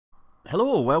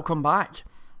Hello, welcome back.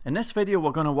 In this video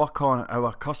we're going to work on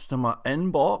our customer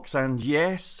inbox, and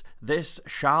yes, this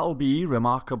shall be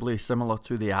remarkably similar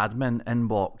to the admin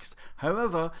inbox.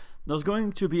 However, there's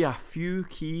going to be a few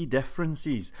key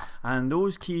differences, and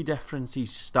those key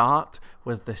differences start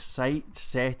with the site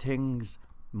settings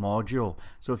module.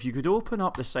 So if you could open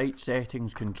up the site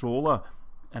settings controller,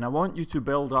 and I want you to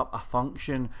build up a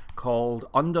function called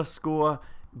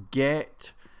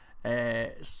 _get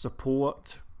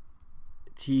support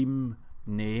team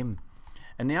name.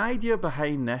 And the idea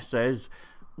behind this is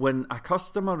when a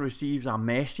customer receives a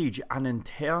message, an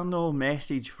internal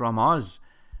message from us,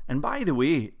 and by the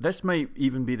way, this might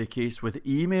even be the case with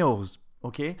emails,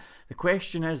 okay? The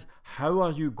question is, how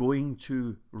are you going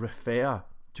to refer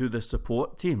to the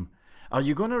support team? Are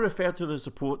you going to refer to the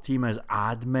support team as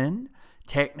admin,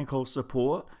 technical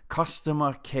support,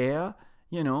 customer care,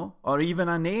 you know, or even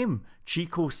a name,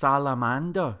 Chico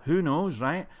Salamander, who knows,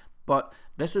 right? But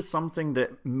this is something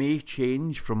that may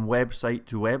change from website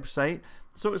to website,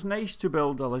 so it's nice to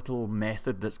build a little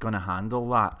method that's going to handle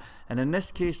that. And in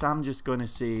this case, I'm just going to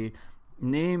say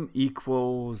name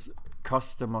equals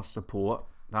customer support.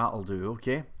 That'll do,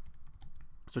 okay?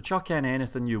 So chuck in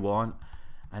anything you want,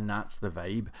 and that's the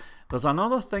vibe. There's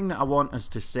another thing that I want us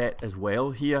to set as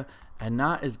well here, and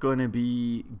that is going to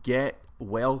be get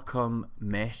welcome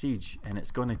message, and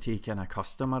it's going to take in a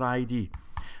customer ID.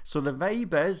 So the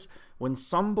vibe is when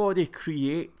somebody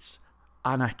creates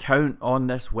an account on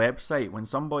this website, when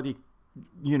somebody,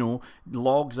 you know,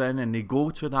 logs in and they go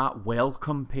to that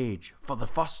welcome page for the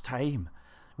first time,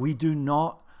 we do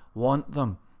not want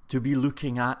them to be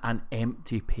looking at an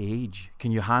empty page.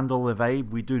 Can you handle the vibe?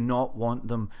 We do not want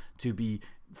them to be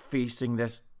facing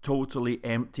this totally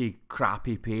empty,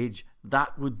 crappy page.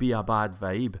 That would be a bad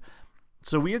vibe.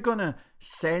 So we're going to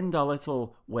send a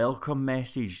little welcome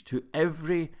message to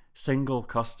every single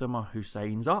customer who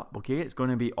signs up, okay? It's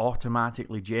going to be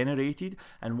automatically generated,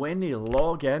 and when they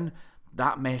log in,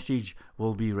 that message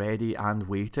will be ready and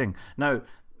waiting. Now,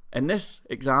 in this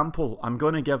example, I'm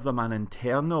going to give them an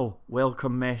internal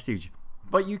welcome message,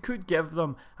 but you could give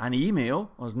them an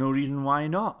email. There's no reason why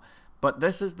not. But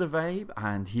this is the vibe,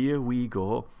 and here we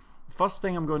go. First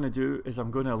thing I'm going to do is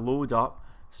I'm going to load up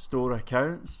store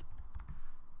accounts.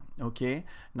 Okay,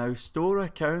 now store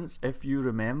accounts, if you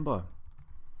remember,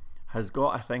 has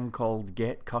got a thing called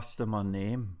get customer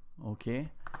name.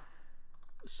 Okay,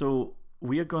 so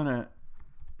we're gonna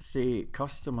say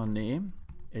customer name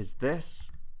is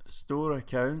this store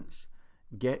accounts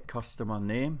get customer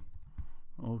name.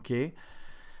 Okay,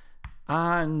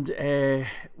 and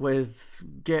with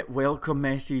get welcome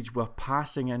message, we're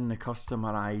passing in the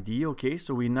customer ID. Okay,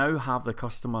 so we now have the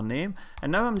customer name,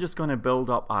 and now I'm just going to build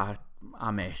up a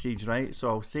message, right? So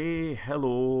I'll say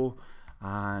hello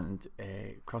and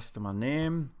customer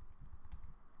name.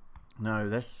 Now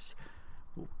this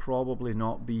will probably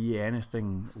not be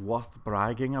anything worth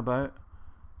bragging about,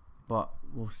 but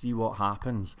we'll see what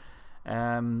happens.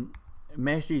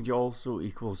 Message also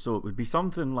equals, so it would be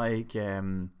something like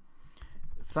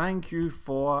thank you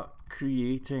for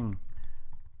creating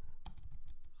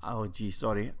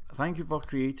thank you for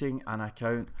creating an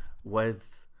account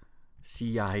with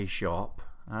CI shop.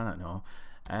 I don't know.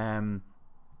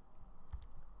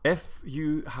 If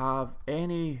you have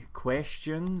any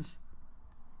questions,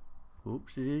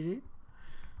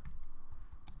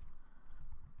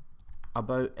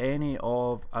 about any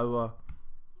of our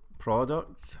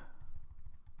products,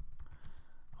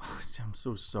 I'm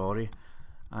so sorry,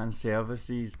 and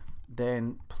services,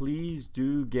 then please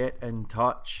do get in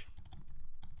touch.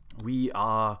 We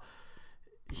are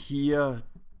here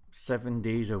 7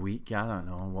 days a week, I don't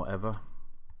know, whatever,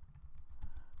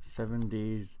 7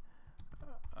 days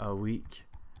a week,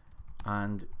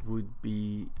 and would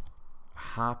be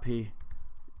happy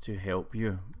to help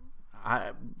you.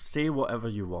 Say whatever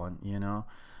you want, you know.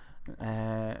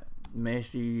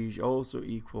 Message also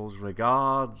equals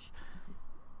regards,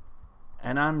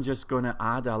 and I'm just going to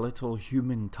add a little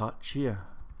human touch here.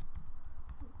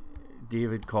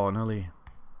 David Connolly,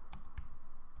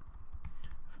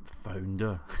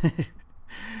 founder.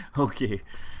 Okay,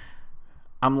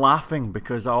 I'm laughing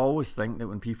because I always think that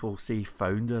when people say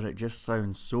founder, it just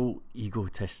sounds so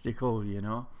egotistical, you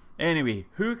know. Anyway,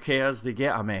 who cares? They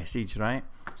get a message, right?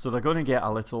 So they're going to get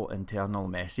a little internal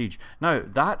message. Now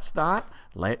that's that.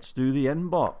 Let's do the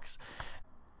inbox.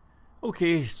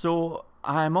 Okay, so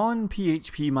I'm on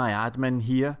PHPMyAdmin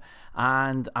here,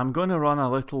 and I'm going to run a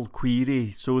little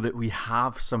query so that we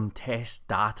have some test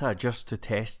data just to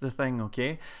test the thing,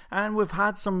 okay? And we've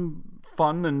had some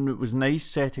fun and it was nice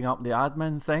setting up the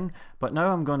admin thing, but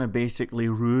now I'm going to basically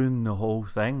ruin the whole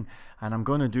thing, and I'm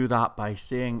going to do that by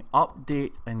saying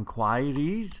update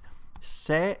inquiries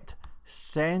set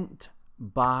sent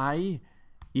by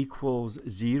equals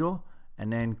 0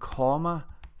 and then comma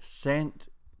sent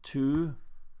to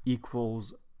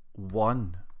equals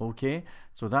 1. Okay,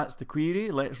 so that's the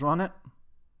query. Let's run it.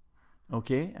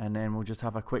 Okay, and then we'll just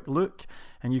have a quick look,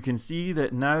 and you can see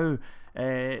that now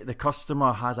the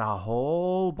customer has a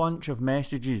whole bunch of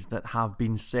messages that have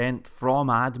been sent from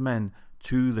admin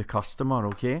to the customer.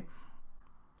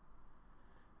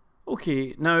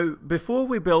 Okay, now before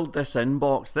we build this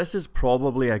inbox, this is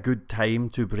probably a good time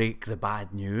to break the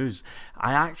bad news.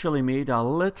 I actually made a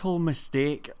little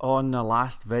mistake on the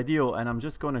last video, and I'm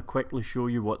just going to quickly show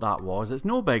you what that was. It's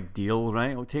no big deal,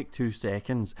 right? It'll take 2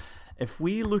 seconds. If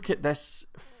we look at this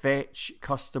fetch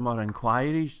customer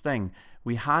inquiries thing,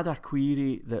 we had a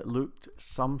query that looked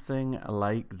something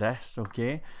like this,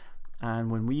 okay?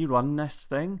 And when we run this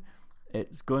thing,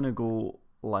 it's going to go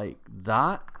like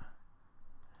that,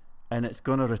 and it's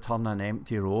going to return an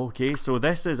empty row. Okay, so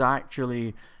this is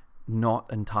actually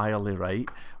not entirely right.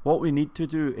 What we need to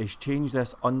do is change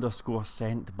this underscore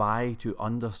sent by to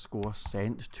underscore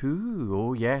sent to.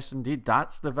 Oh yes, indeed,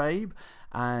 that's the vibe,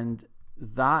 and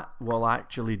that will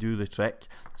actually do the trick.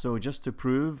 So just to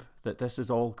prove that this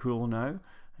is all cool now,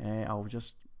 I'll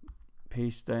just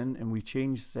paste in, and we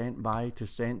change sent by to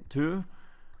sent to.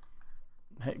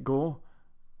 Hit go.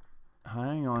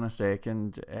 Hang on a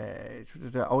second.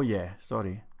 Oh yeah,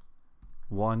 sorry.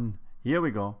 1. Here we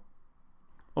go.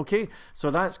 Okay, so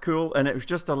that's cool, and it was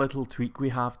just a little tweak we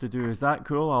have to do. Is that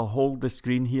cool? I'll hold the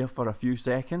screen here for a few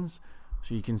seconds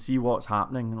so you can see what's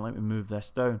happening, and let me move this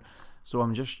down. So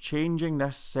I'm just changing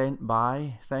this sent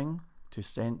by thing to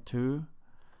sent to,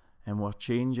 and we're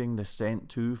changing the sent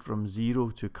to from 0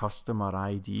 to customer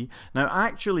ID. Now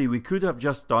actually we could have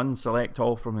just done select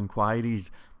all from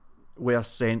inquiries where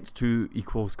sent to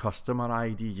equals customer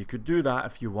ID. You could do that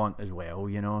if you want as well,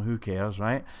 you know, who cares,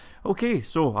 right? Okay,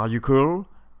 so are you cool?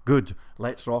 Good,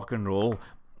 let's rock and roll.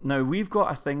 Now we've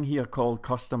got a thing here called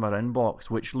customer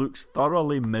inbox, which looks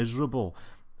thoroughly miserable.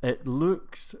 It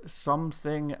looks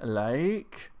something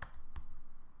like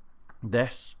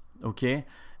this, okay?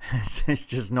 It's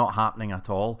just not happening at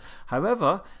all.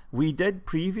 However, we did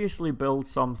previously build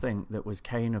something that was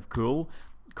kind of cool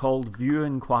called view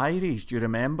inquiries. Do you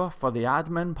remember? For the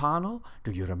admin panel?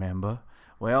 Do you remember?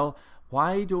 Well,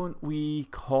 why don't we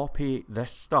copy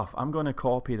this stuff? I'm going to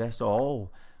copy this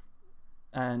all,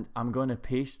 and I'm going to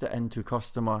paste it into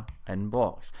customer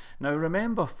inbox. Now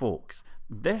remember folks,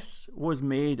 this was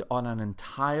made on an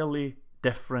entirely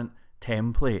different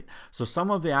template. So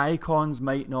some of the icons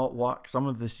might not work, some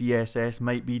of the CSS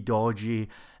might be dodgy,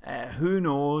 who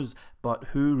knows, but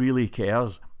who really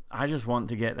cares? I just want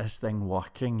to get this thing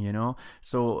working, you know.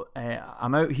 So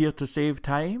I'm out here to save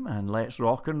time, and let's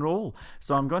rock and roll.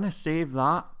 So I'm going to save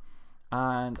that,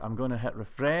 and I'm going to hit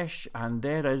refresh, and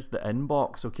there is the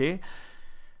inbox, okay?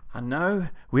 And now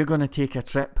we're going to take a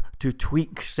trip to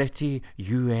Tweak City,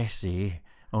 USA,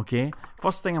 okay?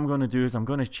 First thing I'm going to do is I'm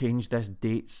going to change this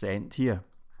date sent here.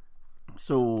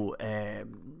 So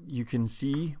you can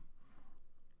see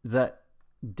that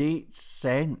date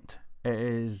sent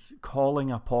is calling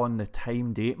upon the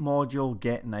time date module,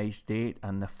 get nice date,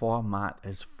 and the format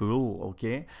is full,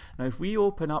 okay? Now if we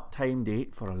open up time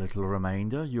date for a little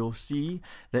reminder, you'll see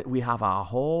that we have a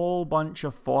whole bunch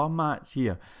of formats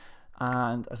here.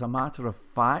 And as a matter of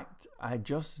fact, I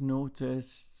just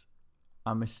noticed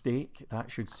a mistake. That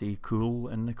should say cool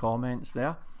in the comments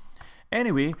there.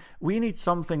 Anyway, we need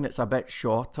something that's a bit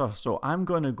shorter, so I'm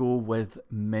going to go with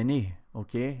mini,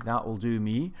 okay? That will do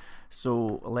me.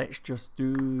 So let's just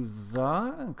do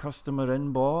that. Customer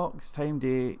inbox, time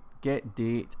date, get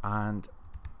date, and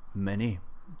mini.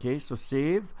 Okay, so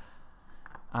save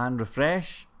and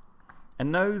refresh.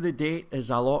 And now the date is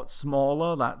a lot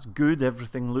smaller. That's good.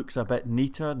 Everything looks a bit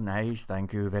neater. Nice.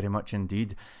 Thank you very much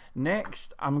indeed.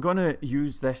 Next, I'm going to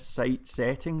use this site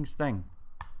settings thing.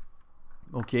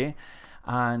 Okay,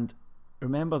 and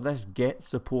remember this get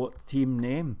support team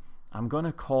name. I'm going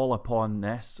to call upon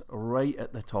this right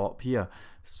at the top here.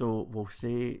 So we'll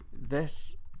say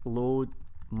this load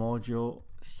module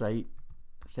site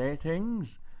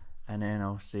settings, and then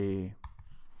I'll say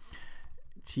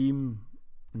team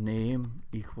name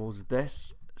equals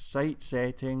this site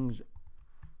settings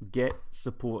get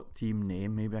support team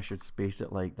name. Maybe I should space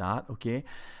it like that, okay?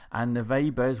 And the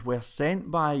vibe is where sent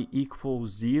by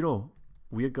equals 0,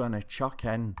 we're going to chuck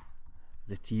in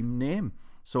the team name.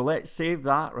 So let's save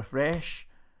that, refresh,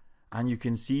 and you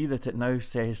can see that it now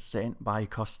says sent by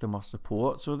customer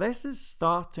support. So this is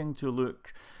starting to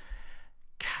look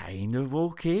kind of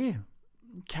okay.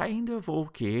 Kind of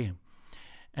okay.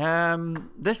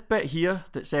 This bit here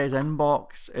that says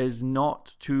inbox is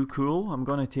not too cool. I'm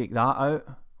going to take that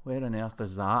out. Where on earth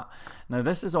is that? Now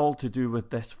this is all to do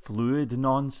with this fluid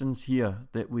nonsense here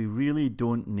that we really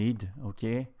don't need,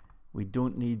 okay? We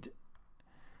don't need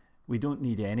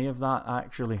any of that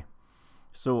actually.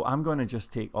 So I'm going to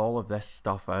just take all of this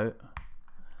stuff out.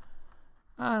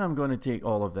 And I'm going to take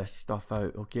all of this stuff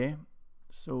out, okay?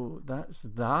 So that's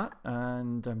that,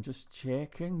 and I'm just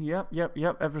checking. Yep,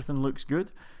 everything looks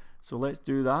good. So let's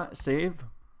do that, save.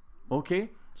 Okay,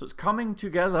 so it's coming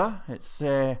together. It's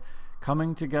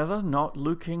coming together, not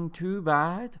looking too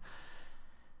bad.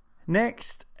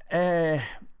 Next,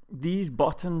 these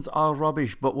buttons are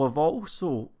rubbish, but we've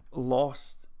also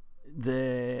lost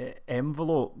the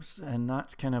envelopes, and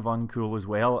that's kind of uncool as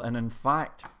well. And in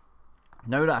fact,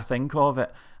 now that I think of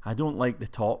it, I don't like the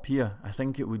top here. I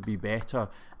think it would be better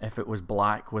if it was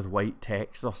black with white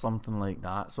text or something like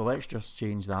that. So let's just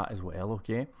change that as well,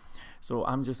 okay? So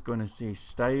I'm just going to say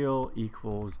style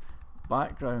equals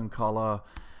background color.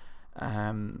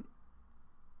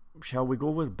 Shall we go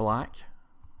with black?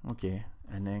 Okay,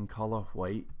 and then color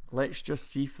white. Let's just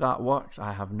see if that works.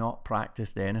 I have not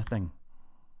practiced anything.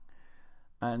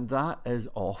 And that is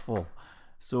awful.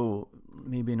 So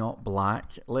maybe not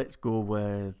black. Let's go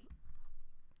with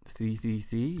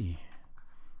 333.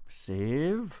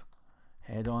 Save.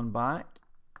 Head on back.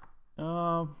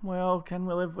 Well, can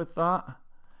we live with that?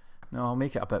 No, I'll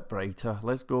make it a bit brighter.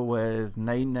 Let's go with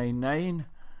 999.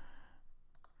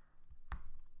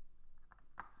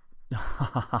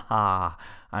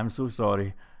 I'm so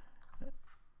sorry.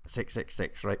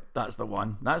 666, right? That's the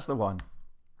one. That's the one.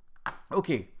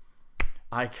 Okay.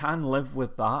 I can live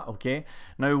with that, okay?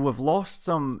 Now, we've lost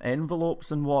some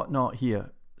envelopes and whatnot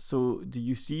here. So, do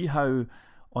you see how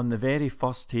on the very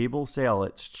first table cell,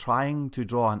 it's trying to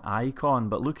draw an icon?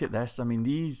 But look at this. I mean,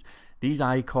 these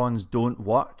icons don't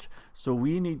work. So,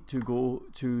 we need to go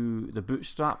to the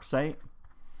Bootstrap site.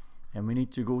 And we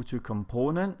need to go to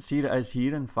Components. Here it is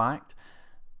here, in fact.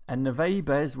 And the vibe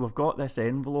is we've got this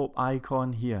envelope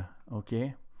icon here,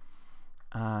 okay?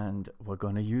 And we're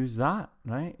going to use that,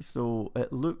 right? So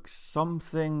it looks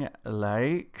something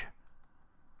like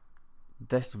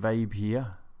this vibe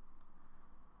here.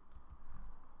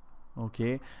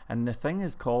 Okay, and the thing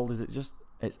is called, it's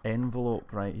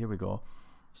envelope, right? Here we go.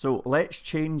 So let's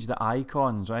change the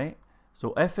icons, right?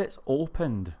 So if it's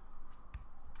opened,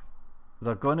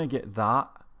 they're going to get that.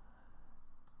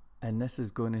 And this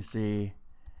is going to say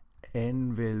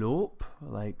envelope,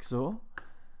 like so.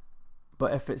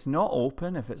 But if it's not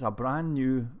open, if it's a brand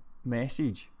new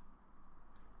message,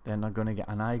 then they're going to get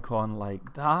an icon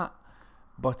like that.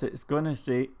 But it's going to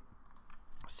say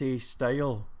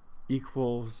style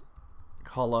equals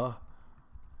color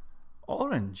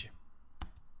orange.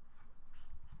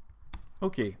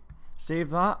 Okay, save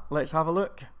that. Let's have a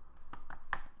look.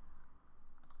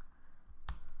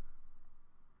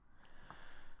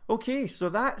 Okay, so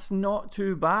that's not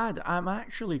too bad. I'm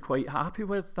actually quite happy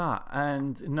with that.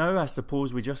 And now I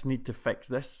suppose we just need to fix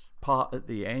this part at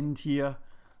the end here.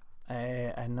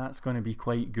 And that's going to be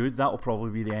quite good. That'll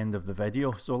probably be the end of the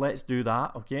video. So let's do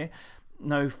that, okay?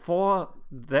 Now for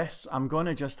this, I'm going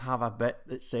to just have a bit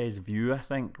that says view, I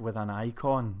think, with an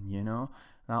icon, you know?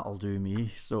 That'll do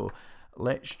me. So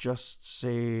let's just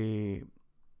say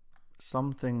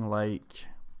something like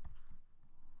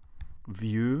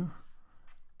view.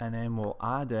 And then we'll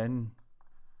add in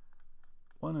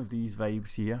one of these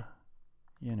vibes here,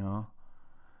 you know,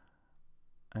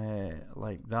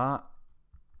 like that.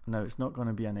 Now it's not going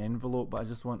to be an envelope, but I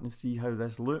just want to see how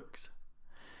this looks.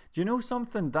 Do you know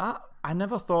something? That I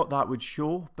never thought that would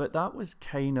show, but that was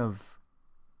kind of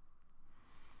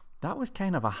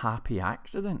a happy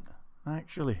accident,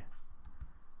 actually.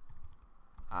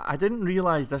 I didn't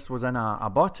realize this was in a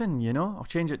button, you know. I'll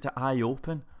change it to eye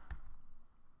open.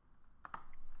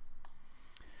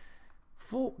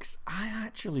 Folks, I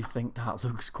actually think that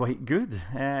looks quite good.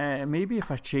 Maybe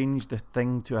if I change the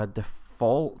thing to a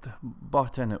default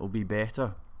button, it will be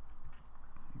better.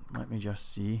 Let me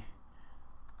just see.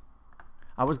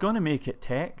 I was going to make it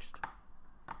text.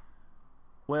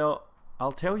 Well,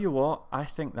 I'll tell you what, I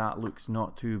think that looks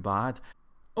not too bad.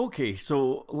 Okay,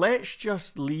 so let's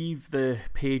just leave the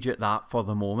page at that for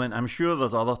the moment. I'm sure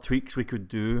there's other tweaks we could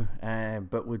do,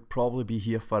 but we'd probably be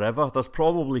here forever. There's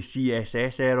probably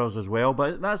CSS errors as well,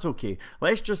 but that's okay.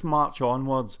 Let's just march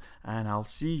onwards, and I'll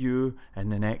see you in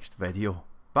the next video.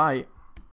 Bye.